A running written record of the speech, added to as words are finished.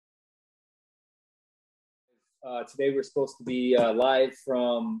Today we're supposed to be live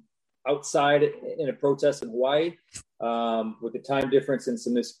from outside in a protest in Hawaii. With the time difference and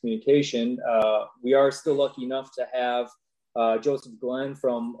some miscommunication, we are still lucky enough to have Joseph Glenn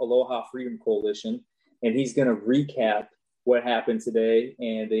from Aloha Freedom Coalition, and he's going to recap what happened today.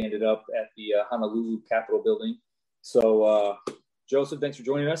 And they ended up at the Honolulu Capitol building. So, Joseph, thanks for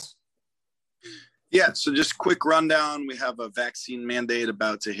joining us. Yeah, so just quick rundown. We have a vaccine mandate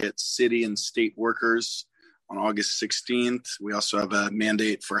about to hit city and state workers on August 16th. We also have a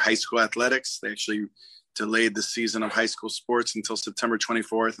mandate for high school athletics. They actually delayed the season of high school sports until September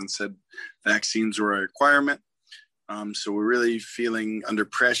 24th and said vaccines were a requirement. So we're really feeling under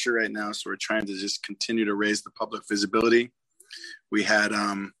pressure right now. So we're trying to just continue to raise the public visibility. We had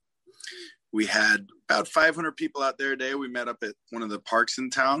about 500 people out there today. We met up at one of the parks in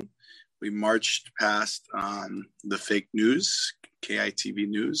town. We marched past the fake news, KITV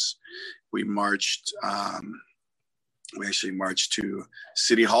News. We marched, we actually marched to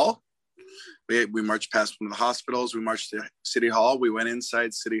City Hall. We marched past one of the hospitals. We marched to City Hall. We went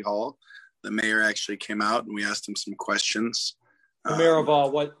inside City Hall. The mayor actually came out and we asked him some questions. The mayor of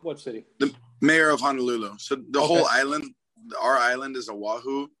what city? The mayor of Honolulu. So the whole island, our island is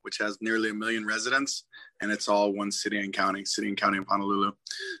Oahu, which has nearly 1 million residents, and it's all one city and county of Honolulu.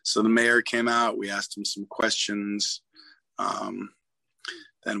 So the mayor came out, we asked him some questions.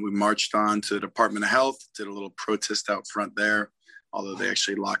 Then we marched on to the Department of Health, did a little protest out front there, although they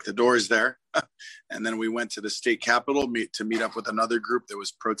actually locked the doors there. And then we went to the state capitol to meet up with another group that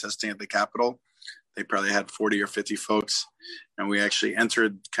was protesting at the Capitol. They probably had 40 or 50 folks. And we actually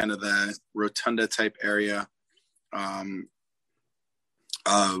entered kind of the rotunda type area of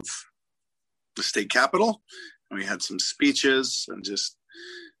the state capitol, and we had some speeches and just,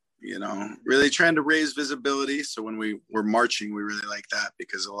 really trying to raise visibility. So when we were marching, we really like that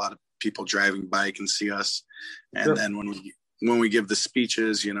because a lot of people driving by can see us. And sure. Then when we give the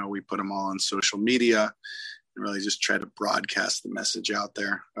speeches, we put them all on social media and really just try to broadcast the message out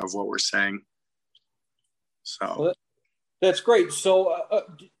there of what we're saying. So well, that's great. So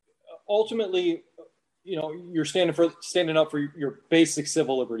ultimately, you're standing up for your basic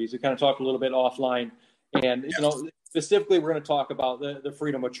civil liberties. We kind of talked a little bit offline, and specifically, we're going to talk about the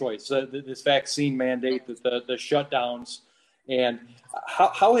freedom of choice, this vaccine mandate, the shutdowns, and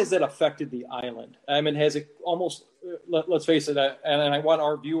how has that affected the island? I mean, has it almost? Let's face it, and I want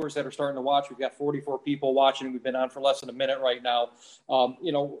our viewers that are starting to watch. We've got 44 people watching. We've been on for less than a minute right now.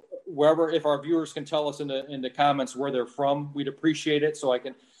 Wherever, if our viewers can tell us in the comments where they're from, we'd appreciate it. So I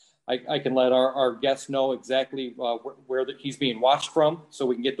can let our guests know exactly where he's being watched from, so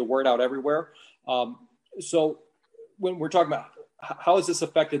we can get the word out everywhere. So when we're talking about how has this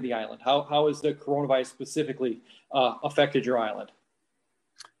affected the island, how has the coronavirus specifically affected your island?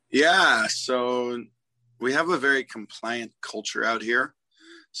 Yeah, so we have a very compliant culture out here.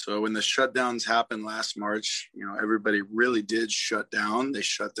 So when the shutdowns happened last March, everybody really did shut down. They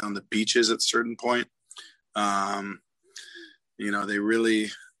shut down the beaches at a certain point.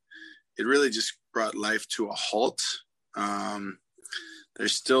 It really just brought life to a halt.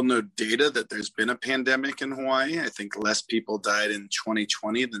 There's still no data that there's been a pandemic in Hawaii. I think less people died in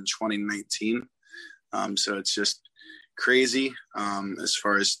 2020 than 2019. So it's just crazy as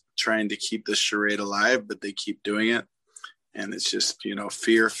far as trying to keep this charade alive, but they keep doing it. And it's just,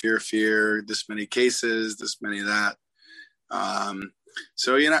 fear, this many cases, this many that.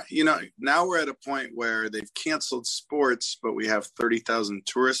 So, now we're at a point where they've canceled sports, but we have 30,000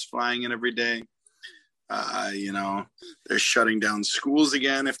 tourists flying in every day. They're shutting down schools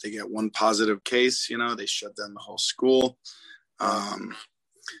again. If they get one positive case, they shut down the whole school.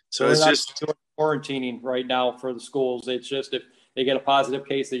 So it's just quarantining right now for the schools. It's just if they get a positive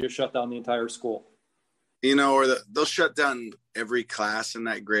case, they just shut down the entire school. Or they'll shut down every class in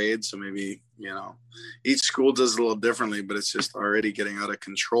that grade. So maybe, each school does it a little differently, but it's just already getting out of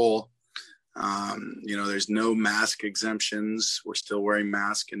control. There's no mask exemptions. We're still wearing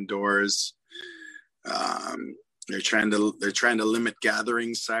masks indoors. They're trying to limit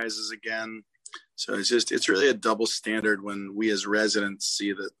gathering sizes again. So it's really a double standard when we as residents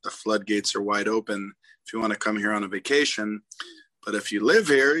see that the floodgates are wide open if you want to come here on a vacation. But if you live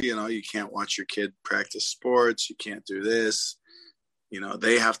here, you can't watch your kid practice sports. You can't do this.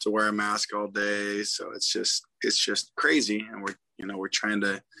 They have to wear a mask all day. So it's just crazy. And we're trying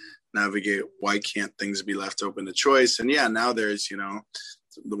to navigate why can't things be left open to choice. And now there's,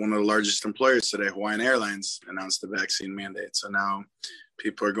 one of the largest employers today, Hawaiian Airlines, announced the vaccine mandate. So now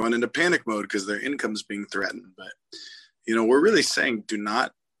people are going into panic mode because their income's being threatened. But, we're really saying do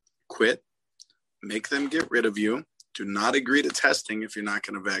not quit. Make them get rid of you. do not agree to testing if you're not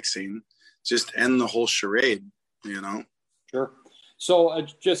going to vaccine. Just end the whole charade, you know? Sure. So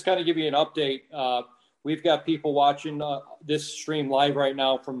just kind of give you an update. We've got people watching this stream live right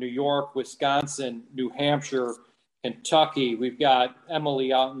now from New York, Wisconsin, New Hampshire, Kentucky. We've got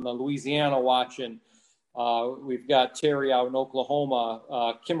Emily out in Louisiana watching. We've got Terry out in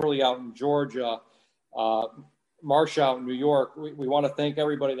Oklahoma, Kimberly out in Georgia, Marsha out in New York. We want to thank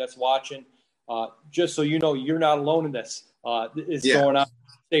everybody that's watching. Just so you know, you're not alone in this. It's going on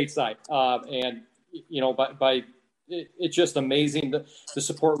stateside. And, you know, it's just amazing the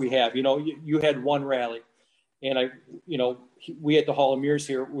support we have. You know, you had one rally, and we at the Hall of Mirrors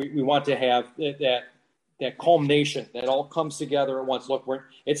here, we want to have that culmination that all comes together at once. Look,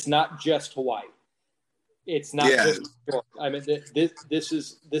 it's not just Hawaii. It's not just New York. I mean, this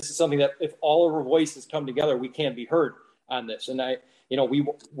is something that if all of our voices come together, we can be heard on this. And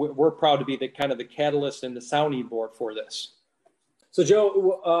we're proud to be the kind of the catalyst and the sounding board for this. So,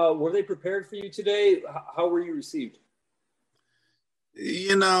 Joe, were they prepared for you today? How were you received?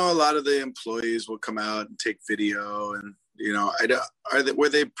 You know, a lot of the employees will come out and take video, and you know, were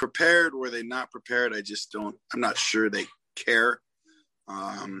they prepared? Were they not prepared? I'm not sure they care.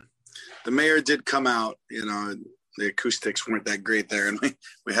 The mayor did come out. You know, the acoustics weren't that great there, and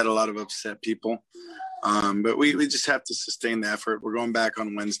we had a lot of upset people. But we just have to sustain the effort. We're going back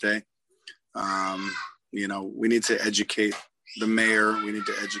on Wednesday. You know, we need to educate the mayor. We need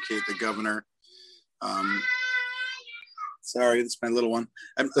to educate the governor. Sorry, that's my little one.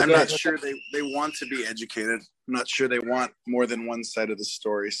 I'm not sure they want to be educated. I'm not sure they want more than one side of the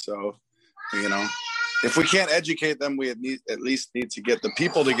story. So, you know, if we can't educate them, we at least need to get the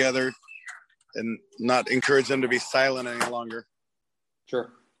people together and not encourage them to be silent any longer.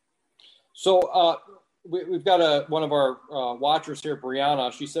 Sure. So we've got one of our watchers here,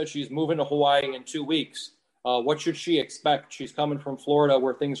 Brianna. She said she's moving to Hawaii in 2 weeks. What should she expect? She's coming from Florida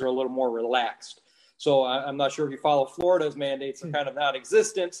where things are a little more relaxed. So I'm not sure if you follow Florida's mandates are kind of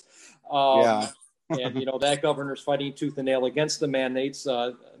non-existent. And, you know, that governor's fighting tooth and nail against the mandates,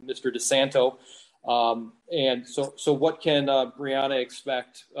 Mr. DeSanto. And so what can Brianna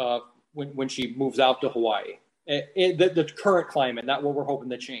expect when she moves out to Hawaii? The current climate, not what we're hoping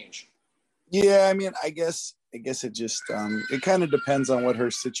to change. Yeah, I mean, I guess it just, it kind of depends on what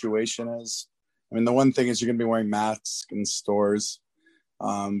her situation is. I mean, the one thing is you're going to be wearing masks in stores.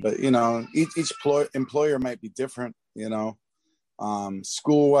 But, you know, each employer might be different, you know.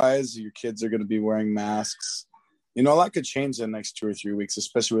 School-wise, your kids are going to be wearing masks. You know, a lot could change in the next 2 or 3 weeks,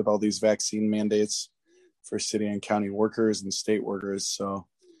 especially with all these vaccine mandates for city and county workers and state workers. So,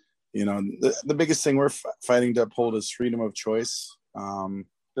 you know, the biggest thing we're fighting to uphold is freedom of choice.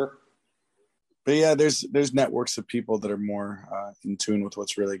 Sure. But, yeah, there's networks of people that are more in tune with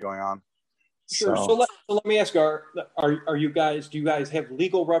what's really going on. Sure. So let me ask: do you guys have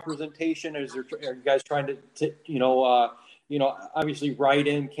legal representation? Are you guys trying to obviously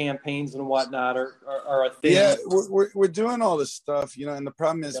write-in campaigns and whatnot are a thing? Yeah, we're doing all this stuff, you know. And the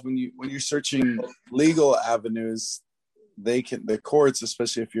problem is when you're searching legal avenues, the courts,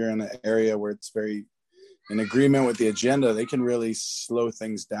 especially if you're in an area where it's very in agreement with the agenda, they can really slow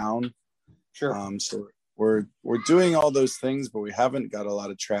things down. Sure. So we're doing all those things, but we haven't got a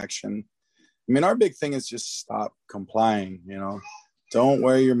lot of traction. I mean, our big thing is just stop complying, you know. Don't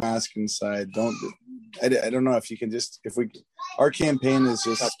wear your mask inside. I don't know if you can our campaign is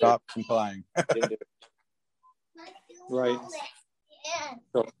just stop complying. Right.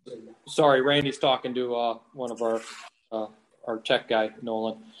 So, sorry, Randy's talking to one of our tech guy,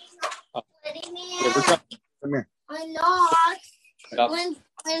 Nolan. Come here. I'm not. Yep.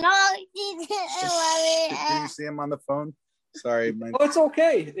 Can you see him on the phone? Sorry, Mike. Oh, it's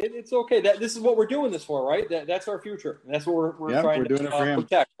okay. It's okay. This is what we're doing this for, right? That's our future. And that's what we're trying doing to it for him.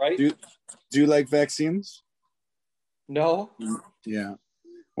 protect, right? Do you like vaccines? No. Yeah.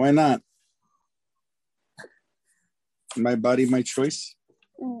 Why not? My body, my choice.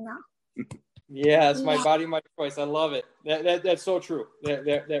 No. Yeah, it's my body, my choice. I love it. That's so true.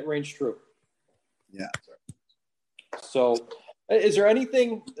 That rings true. Yeah. So, is there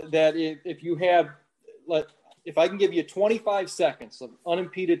anything that if you have, if I can give you 25 seconds of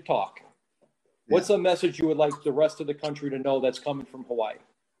unimpeded talk, what's a message you would like the rest of the country to know that's coming from Hawaii?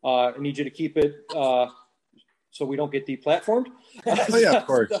 I need you to keep it so we don't get deplatformed. Oh, yeah, of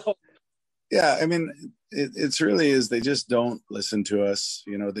course. Yeah, I mean, it's really is they just don't listen to us.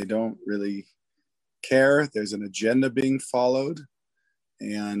 You know, they don't really care. There's an agenda being followed,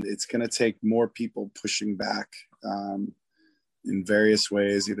 and it's going to take more people pushing back in various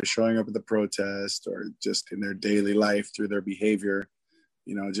ways, either showing up at the protest or just in their daily life through their behavior,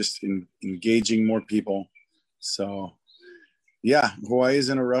 you know, just engaging more people. So yeah, Hawaii is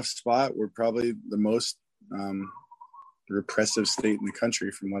in a rough spot. We're probably the most repressive state in the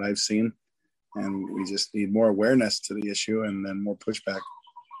country from what I've seen. And we just need more awareness to the issue and then more pushback.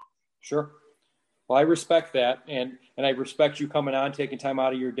 Sure. Well, I respect that. And I respect you coming on, taking time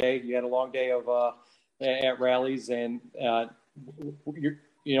out of your day. You had a long day of at rallies, and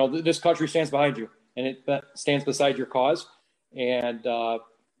this country stands behind you, and it stands beside your cause. And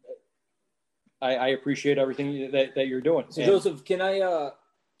I appreciate everything that you're doing. So, Joseph, can I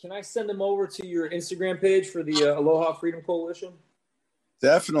send them over to your Instagram page for the Aloha Freedom Coalition?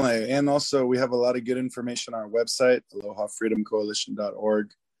 Definitely. And also, we have a lot of good information on our website,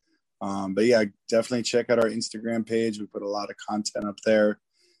 alohafreedomcoalition.org. But yeah, definitely check out our Instagram page. We put a lot of content up there.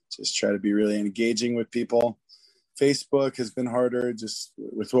 Just try to be really engaging with people. Facebook has been harder just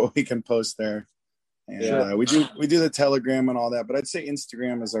with what we can post there. And we do the Telegram and all that, but I'd say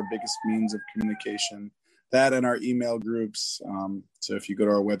Instagram is our biggest means of communication. That and our email groups. So if you go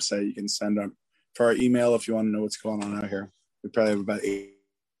to our website, you can send them for our email if you want to know what's going on out here. We probably have about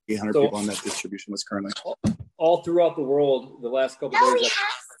 800 people on that distribution list currently. All throughout the world, the last couple of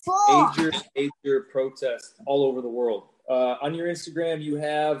days, major protests all over the world. On your Instagram, you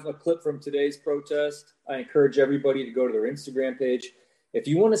have a clip from today's protest. I encourage everybody to go to their Instagram page. If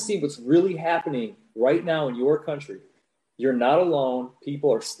you want to see what's really happening right now in your country, you're not alone.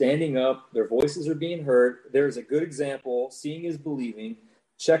 People are standing up. Their voices are being heard. There's a good example. Seeing is believing.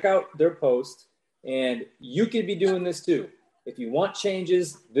 Check out their post, and you could be doing this too. If you want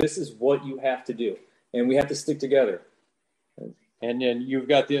changes, this is what you have to do, and we have to stick together. And then you've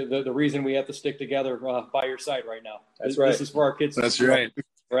got the reason we have to stick together by your side right now. That's right. This is for our kids. That's right.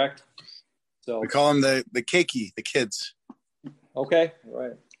 Correct. So we call them the keiki, the kids. Okay. All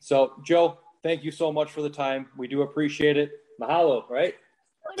right. So Joe, thank you so much for the time. We do appreciate it. Mahalo, right?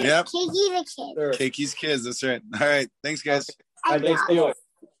 Yep. Keiki the kid. Sure. Keiki's kids. That's right. All right. Thanks, guys. Thanks, Joe.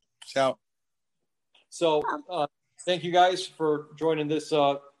 Ciao. So thank you guys for joining this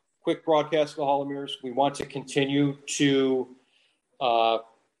quick broadcast of the Hall of Mirrors. We want to continue to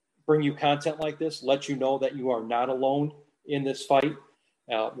bring you content like this, let you know that you are not alone in this fight.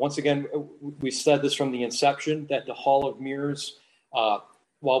 Once again, we said this from the inception that the Hall of Mirrors,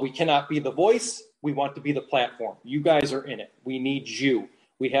 while we cannot be the voice, we want to be the platform. You guys are in it. We need you.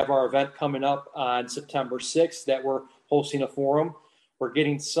 We have our event coming up on September 6th that we're hosting a forum. We're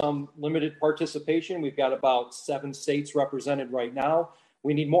getting some limited participation. We've got about 7 states represented right now.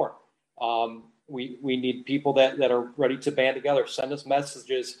 We need more. We need people that are ready to band together. Send us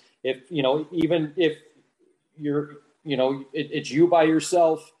messages. Even if you're, it's you by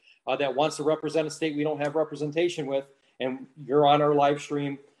yourself that wants to represent a state we don't have representation with, and you're on our live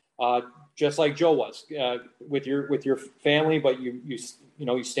stream, just like Joe was with your family, but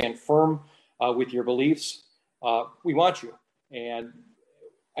you stand firm with your beliefs. We want you, and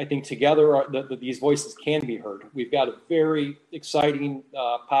I think together these voices can be heard. We've got a very exciting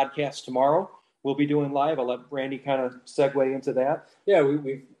podcast tomorrow. We'll be doing live. I'll let Randy kind of segue into that. Yeah,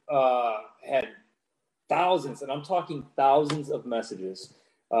 we've had thousands, and I'm talking thousands of messages.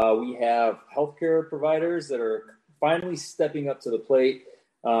 We have healthcare providers that are finally stepping up to the plate.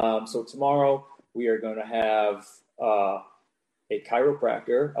 So tomorrow we are going to have a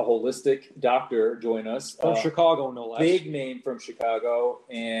chiropractor, a holistic doctor join us. From Chicago, no less. Big name from Chicago.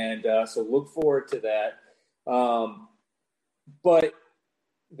 And so look forward to that. But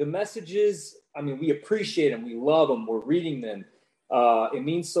the messages, we appreciate them. We love them. We're reading them. It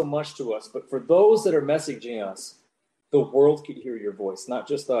means so much to us. But for those that are messaging us, the world could hear your voice, not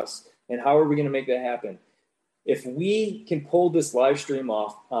just us. And how are we going to make that happen? If we can pull this live stream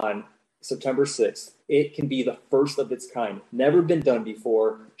off on September 6th, it can be the first of its kind. Never been done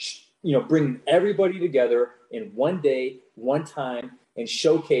before. Bring everybody together in one day, one time, and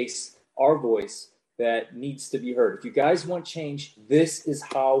showcase our voice that needs to be heard. If you guys want change, this is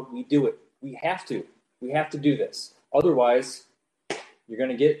how we do it. We have to. We have to do this. Otherwise, you're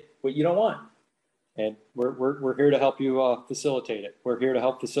going to get what you don't want. And we're here to help you facilitate it. We're here to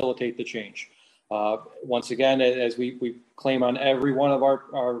help facilitate the change. Once again, as we claim on every one of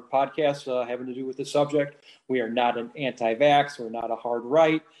our podcasts having to do with the subject, we are not an anti-vax. We're not a hard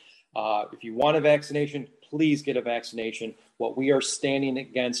right. If you want a vaccination, please get a vaccination. What we are standing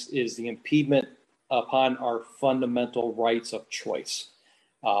against is the impediment upon our fundamental rights of choice.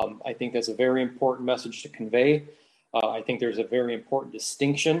 I think that's a very important message to convey. I think there's a very important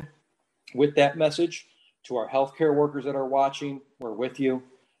distinction with that message to our healthcare workers that are watching. We're with you.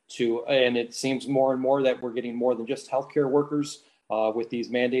 And it seems more and more that we're getting more than just healthcare workers with these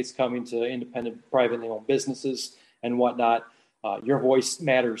mandates coming to independent, privately owned businesses and whatnot. Your voice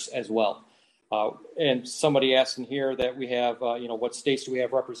matters as well. And somebody asked in here that we have, what states do we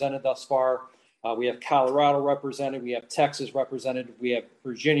have represented thus far? We have Colorado represented. We have Texas represented. We have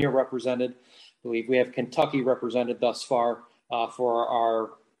Virginia represented. I believe we have Kentucky represented thus far for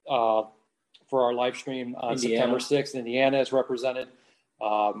our live stream on September 6th. Indiana is represented.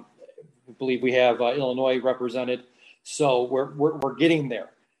 I believe we have Illinois represented. So we're getting there.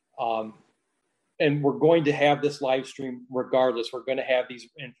 And we're going to have this live stream regardless. We're going to have these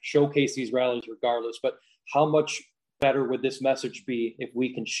and showcase these rallies regardless. But how much better would this message be if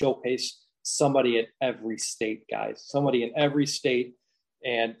we can showcase somebody in every state, guys? Somebody in every state,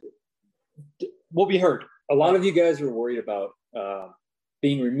 and we'll be heard. A lot of you guys are worried about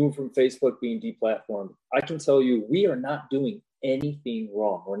being removed from Facebook, being deplatformed. I can tell you, we are not doing anything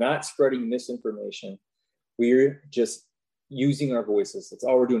wrong. We're not spreading misinformation. We're just using our voices. That's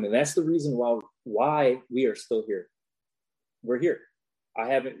all we're doing. And that's the reason why we are still here. We're here.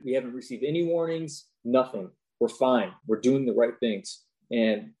 We haven't received any warnings, nothing. We're fine. We're doing the right things.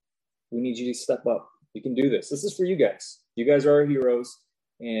 And we need you to step up. We can do this. This is for you guys. You guys are our heroes,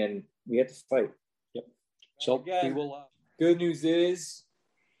 and we have to fight. Yep. So we will. Good news is,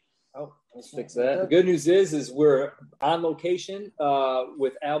 let's fix that. The good news is we're on location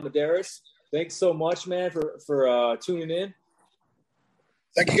with Al Medeiros. Thanks so much, man, for tuning in.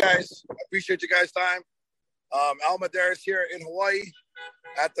 Thank you, guys. I appreciate you guys' time. Al Medeiros here in Hawaii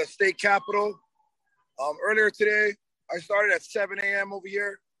at the state capitol. Earlier today, I started at 7 a.m. over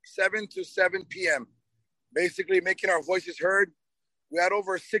here, 7 to 7 p.m., basically making our voices heard. We had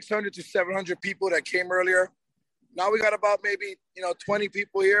over 600 to 700 people that came earlier. Now we got about maybe 20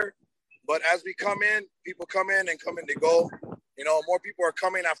 people here. But as we come in, people come in, they go. More people are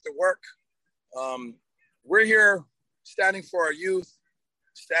coming after work. We're here standing for our youth,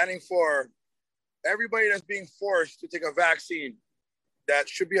 standing for everybody that's being forced to take a vaccine that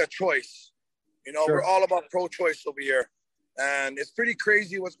should be a choice. Sure. We're all about pro-choice over here. And it's pretty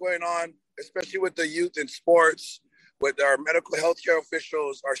crazy what's going on, especially with the youth in sports, with our medical healthcare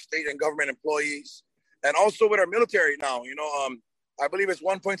officials, our state and government employees, and also with our military now. I believe it's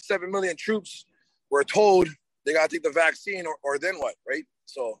 1.7 million troops were told they got to take the vaccine or then what, right?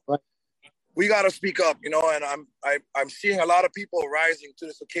 So we got to speak up, and I'm seeing a lot of people rising to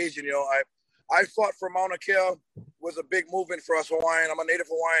this occasion. I fought for Mauna Kea, was a big movement for us Hawaiian. I'm a native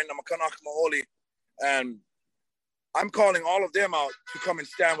Hawaiian. I'm a Kanaka Maoli. And I'm calling all of them out to come and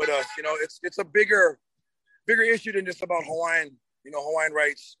stand with us. It's a bigger issue than just about Hawaiian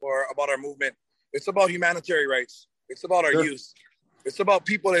rights or about our movement. It's about humanitarian rights. It's about our youth. It's about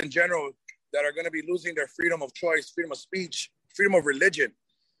people in general that are going to be losing their freedom of choice, freedom of speech, freedom of religion,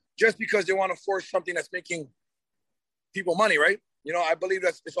 just because they want to force something that's making people money, right? I believe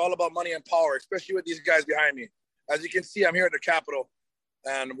that it's all about money and power, especially with these guys behind me. As you can see, I'm here at the Capitol,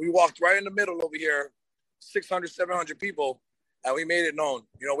 and we walked right in the middle over here, 600, 700 people, and we made it known.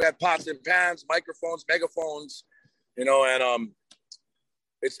 We had pots and pans, microphones, megaphones, and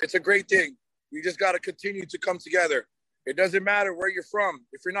it's a great thing. We just got to continue to come together. It doesn't matter where you're from.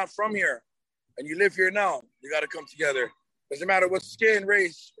 If you're not from here and you live here now, you got to come together. Doesn't matter what skin,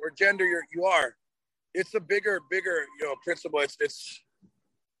 race, or gender you are. It's a bigger, principle. It's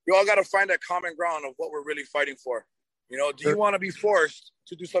you all got to find that common ground of what we're really fighting for. Do you want to be forced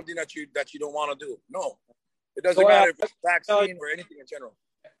to do something that you don't want to do? No. It doesn't matter if it's vaccine or anything in general.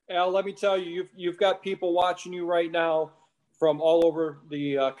 Al, let me tell you, you've got people watching you right now from all over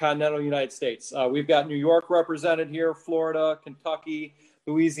the continental United States. We've got New York represented here, Florida, Kentucky,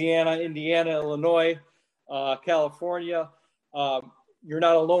 Louisiana, Indiana, Illinois, California. You're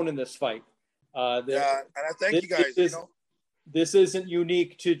not alone in this fight. And I thank you guys. This isn't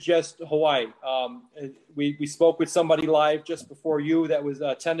unique to just Hawaii. We spoke with somebody live just before you that was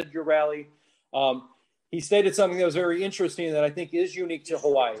attended your rally. He stated something that was very interesting that I think is unique to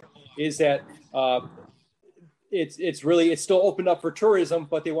Hawaii, is that it's still opened up for tourism,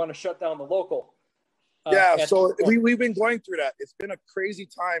 but they want to shut down the local. So we've been going through that. It's been a crazy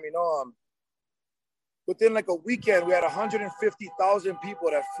time, within like a weekend, we had 150,000 people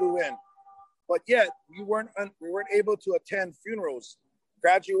that flew in, but yet we weren't able to attend funerals.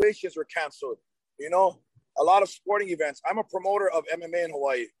 Graduations were canceled. A lot of sporting events. I'm a promoter of MMA in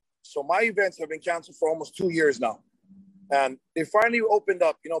Hawaii, so my events have been canceled for almost 2 years now. And they finally opened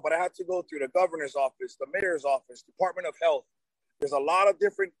up, but I had to go through the governor's office, the mayor's office, Department of Health. There's a lot of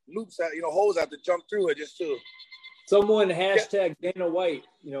different loops that, holes I have to jump through it just to. Someone hashtag Dana White,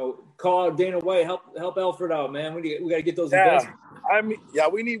 call out Dana White, help Alfred out, man. We got to get those events.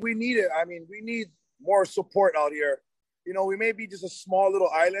 We need it. We need more support out here. We may be just a small little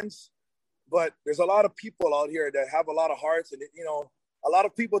islands, but there's a lot of people out here that have a lot of hearts, and a lot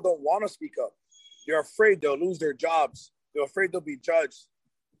of people don't want to speak up. They're afraid they'll lose their jobs. They're afraid they'll be judged.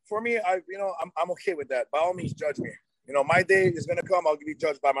 For me, I'm okay with that. By all means, judge me. My day is gonna come. I'll be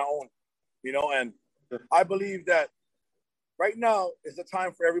judged by my own. And I believe that right now is the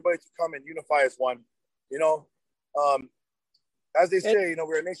time for everybody to come and unify as one. As they say,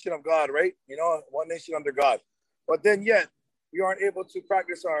 we're a nation of God, right? One nation under God. But then yet, we aren't able to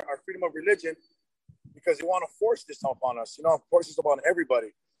practice our freedom of religion because they want to force this upon us, force this upon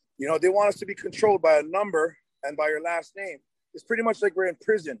everybody. They want us to be controlled by a number and by your last name. It's pretty much like we're in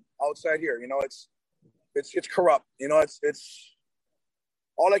prison outside here. It's corrupt. It's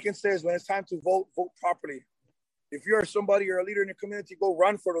all I can say is when it's time to vote properly. If you're somebody, you're a leader in your community, go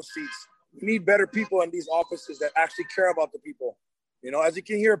run for those seats. We need better people in these offices that actually care about the people. As you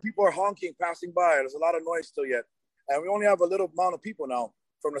can hear, people are honking, passing by. There's a lot of noise still yet. And we only have a little amount of people now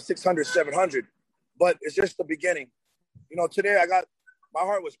from the 600, 700. But it's just the beginning. Today my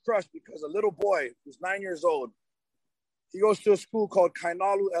heart was crushed because a little boy who's 9 years old, he goes to a school called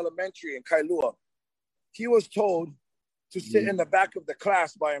Kainalu Elementary in Kailua. He was told to sit in the back of the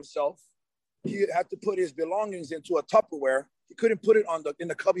class by himself. He had to put his belongings into a Tupperware. He couldn't put it in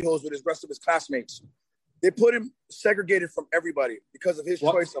the cubby holes with the rest of his classmates. They put him segregated from everybody because of his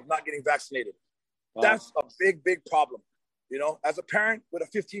choice of not getting vaccinated. Wow. That's a big, big problem. As a parent with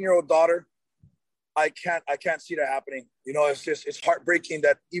a 15-year-old daughter, I can't see that happening. It's heartbreaking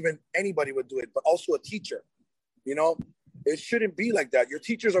that even anybody would do it, but also a teacher. It shouldn't be like that. Your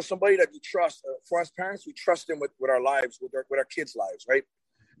teachers are somebody that you trust. For us parents, we trust them with our lives, with our kids' lives, right?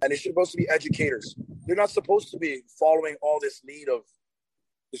 And they're supposed to be educators. They're not supposed to be following all this lead of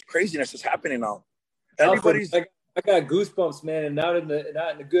this craziness that's happening now. Everybody's. I got goosebumps, man, and not in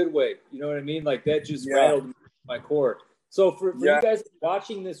a good way. You know what I mean? Like that just rattled my core. So for you guys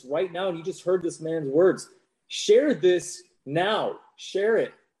watching this right now, and you just heard this man's words, share this now. Share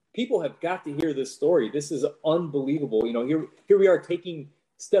it. People have got to hear this story. This is unbelievable. Here we are taking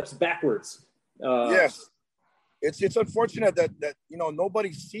steps backwards. Yes. It's unfortunate that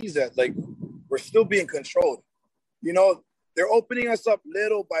nobody sees that. Like, we're still being controlled. They're opening us up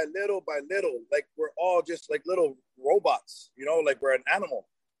little by little by little. Like we're all just like little robots, like we're an animal.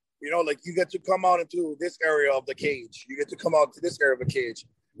 Like you get to come out into this area of the cage. You get to come out to this area of the cage.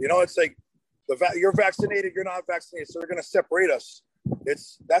 It's like you're vaccinated, you're not vaccinated. So they're going to separate us.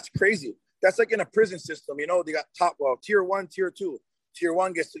 That's crazy. That's like in a prison system. They got tier 1, tier 2. Tier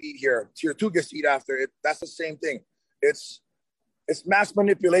 1 gets to eat here. Tier 2 gets to eat after it. That's the same thing. It's mass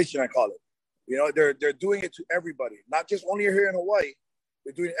manipulation, I call it. They're doing it to everybody, not just only here in Hawaii.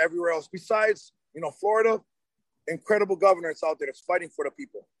 They're doing it everywhere else. Besides, Florida, incredible governors out there that's fighting for the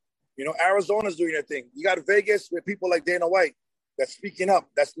people. Arizona's doing their thing. You got Vegas with people like Dana White that's speaking up,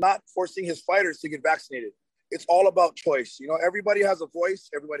 that's not forcing his fighters to get vaccinated. It's all about choice. Everybody has a voice.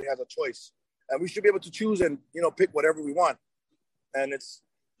 Everybody has a choice. And we should be able to choose and, pick whatever we want. And it's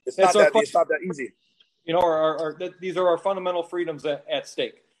not that easy. These are our fundamental freedoms at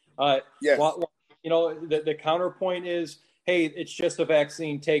stake. Yes. The counterpoint is, hey, it's just a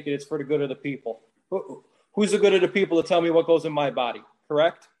vaccine. Take it. It's for the good of the people. Who's the good of the people to tell me what goes in my body?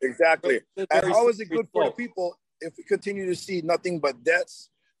 Correct? Exactly. And how is it good for the people if we continue to see nothing but deaths,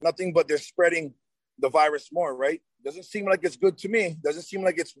 nothing but they're spreading the virus more, right? Doesn't seem like it's good to me. Doesn't seem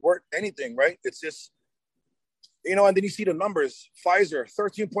like it's worth anything, right? It's just, and then you see the numbers. Pfizer,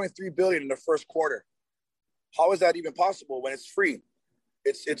 13.3 billion in the first quarter. How is that even possible when it's free?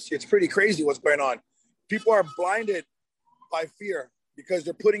 It's pretty crazy what's going on. People are blinded by fear because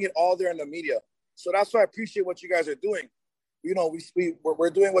they're putting it all there in the media. So that's why I appreciate what you guys are doing.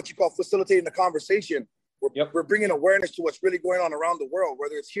 We're doing what you call facilitating the conversation. We're bringing awareness to what's really going on around the world,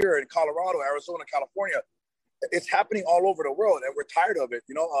 whether it's here in Colorado, Arizona, California. It's happening all over the world, and we're tired of it.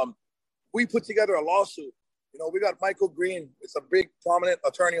 We put together a lawsuit. We got Michael Green. It's a big, prominent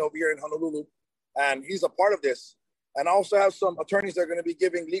attorney over here in Honolulu, and he's a part of this. And I also have some attorneys that are going to be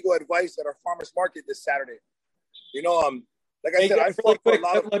giving legal advice at our farmers market this Saturday. Like I said, I fought for a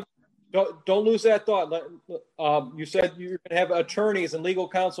lot of. Don't lose that thought. You said you're going to have attorneys and legal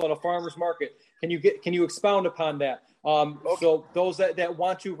counsel at a farmers market. Can you expound upon that? Okay. So those that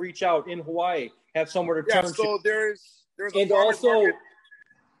want to reach out in Hawaii have somewhere to turn to. So there's and also, market.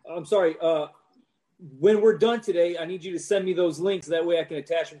 I'm sorry. When we're done today, I need you to send me those links. That way I can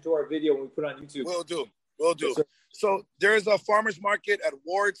attach them to our video when we put it on YouTube. Will do. Yes, so there's a farmers market at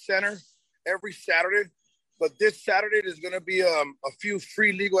Ward Center every Saturday. But this Saturday, there's going to be a few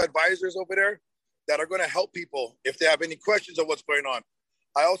free legal advisors over there that are going to help people if they have any questions of what's going on.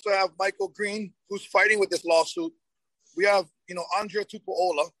 I also have Michael Green, who's fighting with this lawsuit. We have, Andrea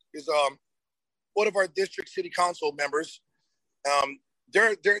Tupuola is one of our district city council members.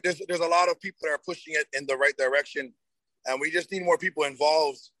 there's a lot of people that are pushing it in the right direction, and we just need more people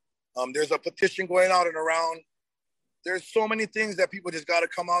involved. There's a petition going out and around. There's so many things that people just got to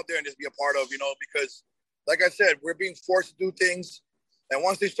come out there and just be a part of, because like I said, we're being forced to do things. And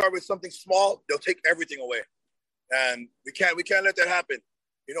once they start with something small, they'll take everything away. And we can't let that happen.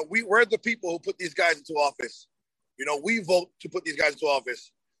 We're the people who put these guys into office. We vote to put these guys into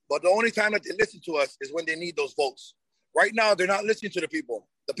office. But the only time that they listen to us is when they need those votes. Right now, they're not listening to the people.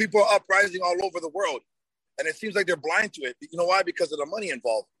 The people are uprising all over the world. And it seems like they're blind to it. You know why? Because of the money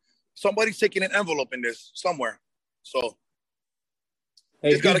involved. Somebody's taking an envelope in this somewhere. So,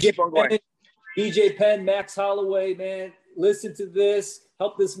 hey, just got to keep on going. BJ Penn, Max Holloway, man, listen to this.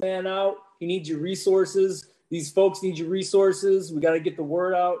 Help this man out. He needs your resources. These folks need your resources. We got to get the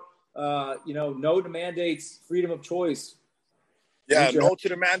word out. No to mandates, freedom of choice. Yeah, no to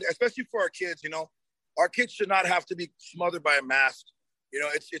the mandate, especially for our kids. Our kids should not have to be smothered by a mask.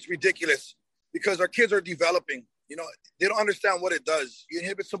 It's ridiculous because our kids are developing. They don't understand what it does. You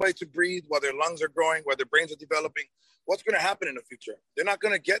inhibit somebody to breathe while their lungs are growing, while their brains are developing. What's going to happen in the future? They're not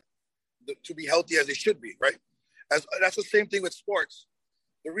going to get to be healthy as they should be, right? That's the same thing with sports.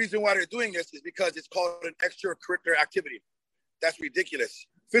 The reason why they're doing this is because it's called an extracurricular activity. That's ridiculous.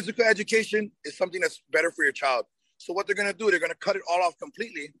 Physical education is something that's better for your child. So what they're going to do, they're going to cut it all off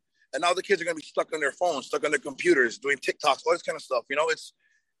completely. And now the kids are going to be stuck on their phones, stuck on their computers, doing TikToks, all this kind of stuff.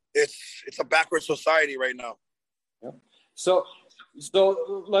 It's a backward society right now. Yeah. So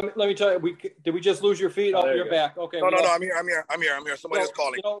let me tell you, did we just lose your feed? Oh, you're back. Okay. No, I'm here. Somebody's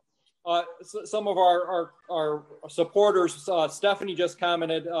calling. Some of our supporters, Stephanie just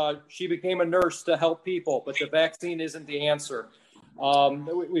commented, she became a nurse to help people, but the vaccine isn't the answer.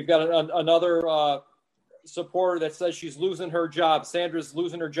 We've got another supporter that says she's losing her job. Sandra's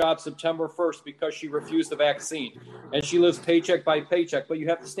losing her job September 1st because she refused the vaccine, and she lives paycheck by paycheck. But you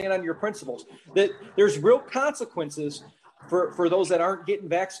have to stand on your principles. That there's real consequences for those that aren't getting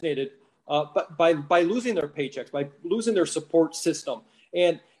vaccinated, but by losing their paychecks, by losing their support system.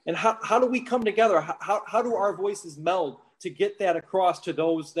 And how do we come together? How do our voices meld to get that across to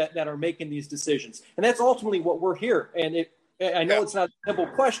those that are making these decisions? And that's ultimately what we're here. And I know it's not a simple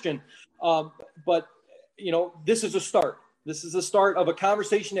question, but this is a start. This is a start of a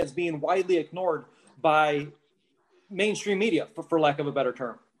conversation that's being widely ignored by mainstream media, for lack of a better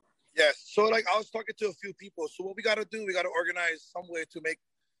term. Yes. So I was talking to a few people. So what we got to do, we got to organize some way to make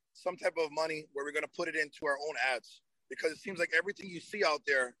some type of money where we're going to put it into our own ads. Because it seems like everything you see out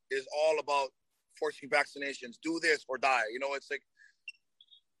there is all about forcing vaccinations. Do this or die. It's like,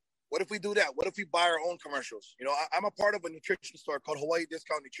 what if we do that? What if we buy our own commercials? I'm a part of a nutrition store called Hawaii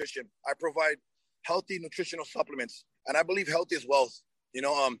Discount Nutrition. I provide healthy nutritional supplements, and I believe health is wealth. You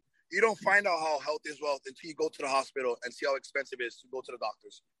don't find out how health is wealth until you go to the hospital and see how expensive it is to go to the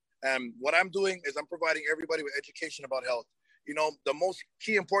doctors. And what I'm doing is I'm providing everybody with education about health. The most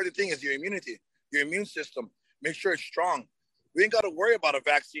key important thing is your immunity, your immune system. Make sure it's strong. We ain't got to worry about a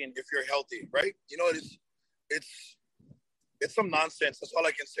vaccine if you're healthy, right? It's some nonsense. That's all I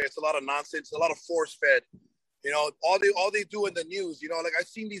can say. It's a lot of nonsense, a lot of force fed. All they do in the news, like I've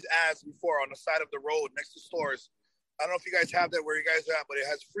seen these ads before on the side of the road next to stores. I don't know if you guys have that where you guys are at, but it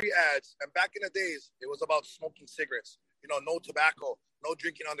has free ads. And back in the days, it was about smoking cigarettes, no tobacco, no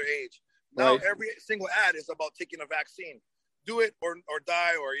drinking underage. Now every single ad is about taking a vaccine. Do it or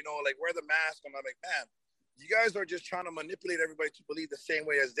die, or, wear the mask. I'm like, man, you guys are just trying to manipulate everybody to believe the same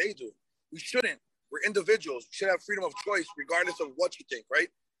way as they do. We shouldn't. We're individuals. We should have freedom of choice regardless of what you think, right?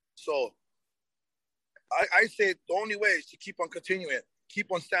 So I say the only way is to keep on continuing it.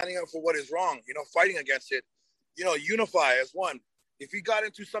 Keep on standing up for what is wrong, fighting against it. Unify as one. If you got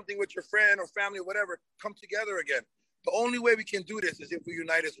into something with your friend or family or whatever, come together again. The only way we can do this is if we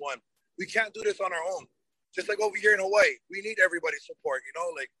unite as one. We can't do this on our own. Just like over here in Hawaii, we need everybody's support,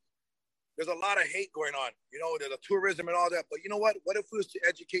 there's a lot of hate going on, there's the tourism and all that. But you know what? What if we was to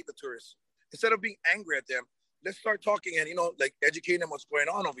educate the tourists? Instead of being angry at them, let's start talking and, educating them what's going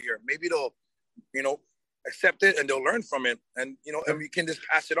on over here. Maybe they'll, accept it and they'll learn from it. And, and we can just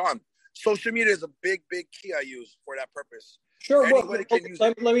pass it on. Social media is a big, big key I use for that purpose. Sure.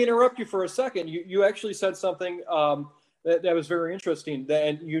 Let me interrupt you for a second. You actually said something that was very interesting.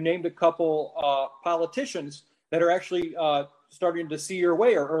 And you named a couple politicians that are actually starting to see your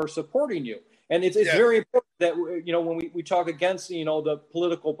way or supporting you. And it's very important that, when we talk against, the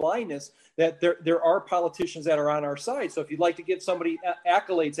political blindness, that there are politicians that are on our side. So if you'd like to get somebody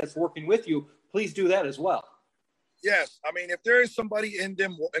accolades that's working with you, please do that as well. Yes. I mean, if there is somebody in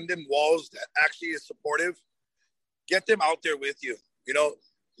them walls that actually is supportive, get them out there with you,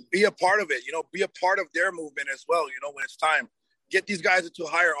 be a part of it, be a part of their movement as well. When it's time, get these guys into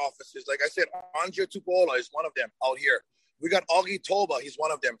higher offices. Like I said, Andrea Tupola is one of them out here. We got Augie Toba, he's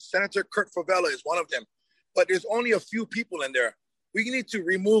one of them. Senator Kurt Favela is one of them. But there's only a few people in there. We need to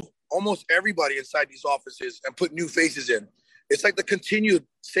remove almost everybody inside these offices and put new faces in. It's like the continued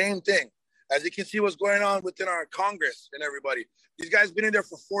same thing. As you can see what's going on within our Congress and everybody. These guys been in there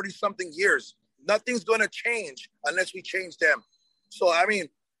for 40-something years. Nothing's going to change unless we change them. So, I mean,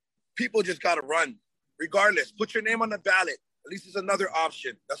 people just got to run. Regardless, put your name on the ballot. At least it's another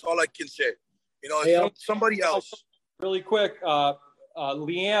option. That's all I can say. You know, hey, somebody else. Really quick,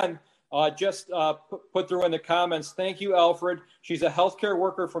 Leanne just put through in the comments, thank you, Alfred. She's a healthcare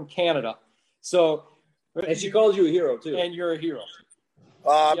worker from Canada. So, and she calls you a hero too. And you're a hero.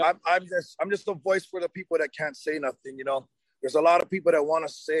 Yep. I'm just a voice for the people that can't say nothing. You know, there's a lot of people that want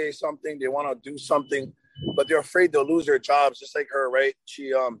to say something, they want to do something, but they're afraid they'll lose their jobs, just like her, right?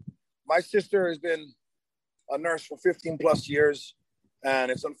 She, my sister has been a nurse for 15 plus years,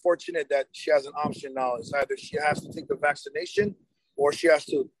 and it's unfortunate that she has an option now. It's either she has to take the vaccination or she has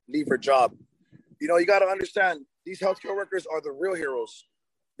to leave her job. You know, you got to understand, these healthcare workers are the real heroes.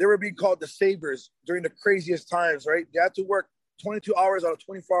 They were being called the saviors during the craziest times, right? They had to work 22 hours out of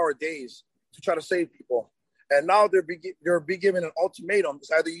 24-hour days to try to save people. And now they're being given an ultimatum.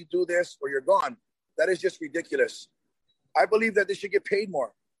 It's either you do this or you're gone. That is just ridiculous. I believe that they should get paid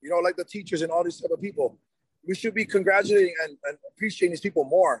more, you know, like the teachers and all these type of people. We should be congratulating and appreciating these people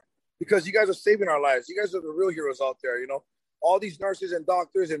more because you guys are saving our lives. You guys are the real heroes out there, you know. All these nurses and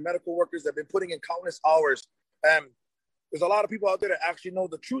doctors and medical workers that have been putting in countless hours. And there's a lot of people out there that actually know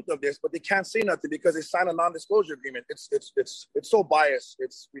the truth of this, but they can't say nothing because they signed a non-disclosure agreement. It's so biased.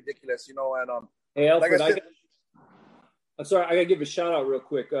 It's ridiculous, you know. And hey, Alfred, like I said, I'm sorry, I got to give a shout out real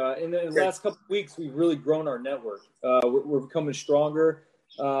quick. In the last couple of weeks, we've really grown our network. We're becoming stronger.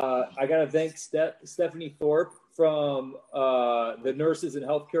 I got to thank Stephanie Thorpe from the Nurses and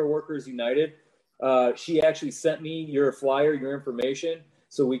Healthcare Workers United. She actually sent me your flyer, your information,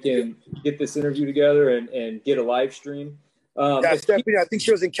 so we can get this interview together and get a live stream. Yeah, Stephanie, I think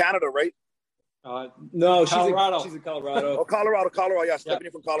she was in Canada, right? No, she's in Colorado. Oh, Colorado. Yeah, Stephanie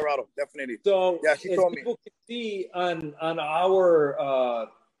from Colorado, definitely. So yeah, she told me. People can see on our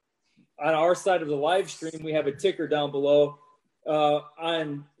side of the live stream, we have a ticker down below.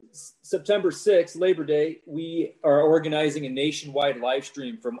 On September 6th, Labor Day, we are organizing a nationwide live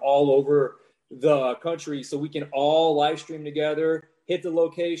stream from all over the country so we can all live stream together, hit the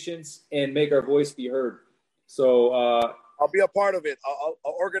locations, and make our voice be heard. So I'll be a part of it. I'll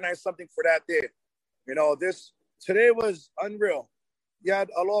organize something for that day. You know, today was unreal. You had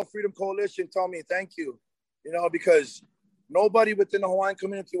Aloha Freedom Coalition tell me thank you, you know, because nobody within the Hawaiian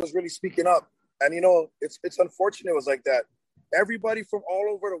community was really speaking up. And, you know, it's unfortunate it was like that. Everybody from all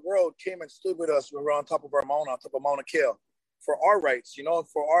over the world came and stood with us when we were on top of our mountain, on top of Mauna Kea, for our rights, you know,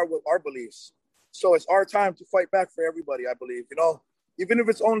 for our beliefs. So it's our time to fight back for everybody, I believe, you know, even if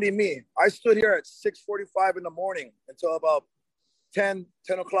it's only me. I stood here at 6:45 in the morning until about 10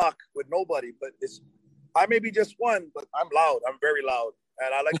 o'clock with nobody, but I may be just one, but I'm loud. I'm very loud,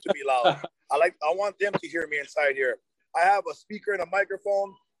 and I like to be loud. I want them to hear me inside here. I have a speaker and a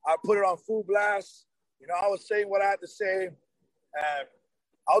microphone. I put it on full blast. You know, I was saying what I had to say, and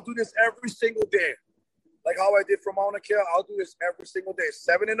I'll do this every single day. Like how I did for Mauna Kea, I'll do this every single day,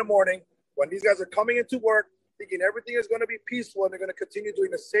 7 in the morning, when these guys are coming into work, thinking everything is going to be peaceful, and they're going to continue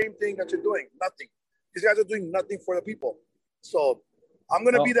doing the same thing that you're doing. Nothing. These guys are doing nothing for the people. So I'm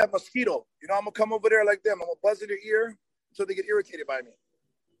going to be that mosquito. You know, I'm going to come over there like them. I'm going to buzz in their ear until they get irritated by me.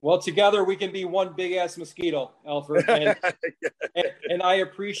 Well, together we can be one big-ass mosquito, Alfred. And, and I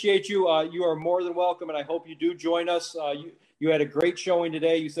appreciate you. You are more than welcome, and I hope you do join us. You had a great showing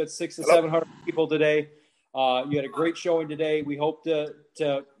today. You said 600 to 700 people today. You had a great showing today. We hope to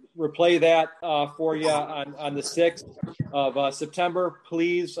replay that for you on the 6th of September.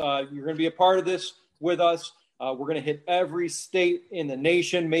 Please, you're going to be a part of this with us. We're going to hit every state in the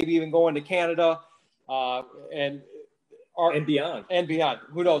nation, maybe even going to Canada and beyond. And beyond.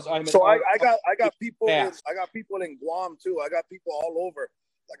 Who knows? I got people. I got people in Guam too. I got people all over.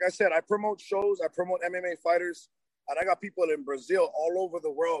 Like I said, I promote shows. I promote MMA fighters. And I got people in Brazil, all over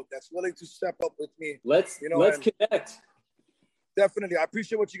the world, that's willing to step up with me. Let's connect. Definitely. I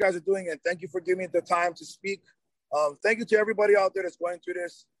appreciate what you guys are doing, and thank you for giving me the time to speak. Thank you to everybody out there that's going through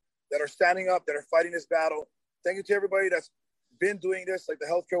this, that are standing up, that are fighting this battle. Thank you to everybody that's been doing this, like the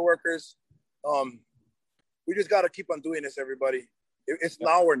healthcare workers. We just got to keep on doing this, everybody. It's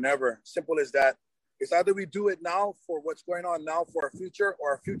now or never. Simple as that. It's either we do it now for what's going on now for our future,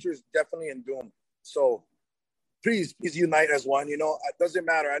 or our future is definitely in doom. So please unite as one. You know, it doesn't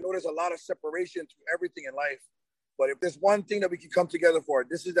matter. I know there's a lot of separation to everything in life, But if there's one thing that we can come together for,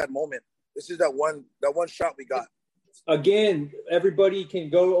 this is that moment. This is that one shot we got. Again, everybody can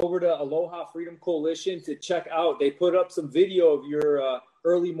go over to Aloha Freedom Coalition to check out. They put up some video of your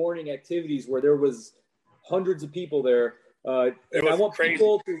early morning activities where there was hundreds of people there. And I want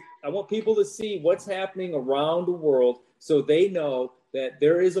people to see what's happening around the world so they know that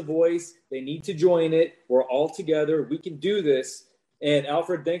there is a voice. They need to join it. We're all together. We can do this. And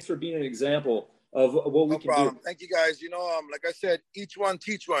Alfred, thanks for being an example of what we can do. Thank you, guys. Like I said, each one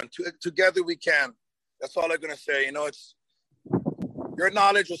teach one. Together we can. That's all I'm going to say. It's your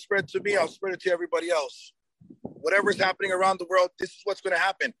knowledge will spread to me. I'll spread it to everybody else. Whatever's happening around the world, this is what's going to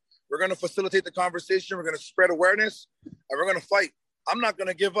happen. We're going to facilitate the conversation. We're going to spread awareness, and we're going to fight. I'm not going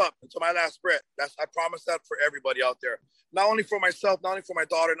to give up until my last breath. I promise that for everybody out there. Not only for myself, not only for my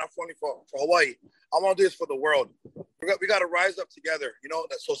daughter, not only for Hawaii. I want to do this for the world. We got to rise up together.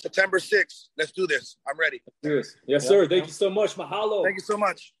 So September 6th, let's do this. I'm ready. Yes, sir. Thank you so much. Mahalo. Thank you so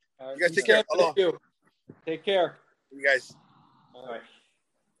much. You guys take care. Thank you. Take care. You guys.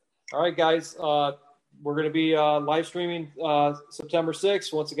 All right, guys. We're going to be live streaming September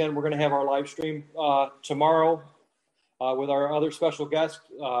 6th. Once again, we're going to have our live stream tomorrow with our other special guest.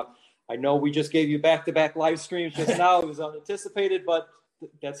 I know we just gave you back-to-back live streams just now. It was unanticipated, but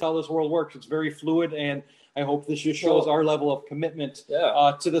that's how this world works. It's very fluid, and I hope this just shows our level of commitment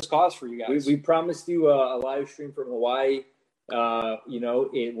to this cause for you guys. We promised you a live stream from Hawaii.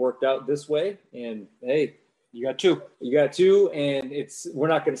 It worked out this way, and hey, you got two, and we're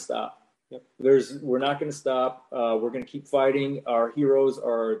not going to stop. Yep. We're not going to stop. We're going to keep fighting. Our heroes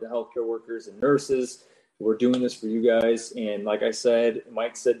are the healthcare workers and nurses. We're doing this for you guys. And like I said,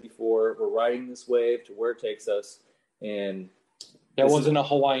 Mike said before, we're riding this wave to where it takes us. And that wasn't a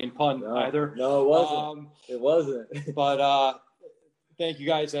Hawaiian pun either. No, it wasn't. It wasn't. But thank you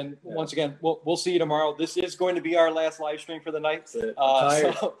guys. And once again, we'll see you tomorrow. This is going to be our last live stream for the night.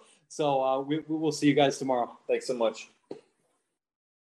 So we will see you guys tomorrow. Thanks so much.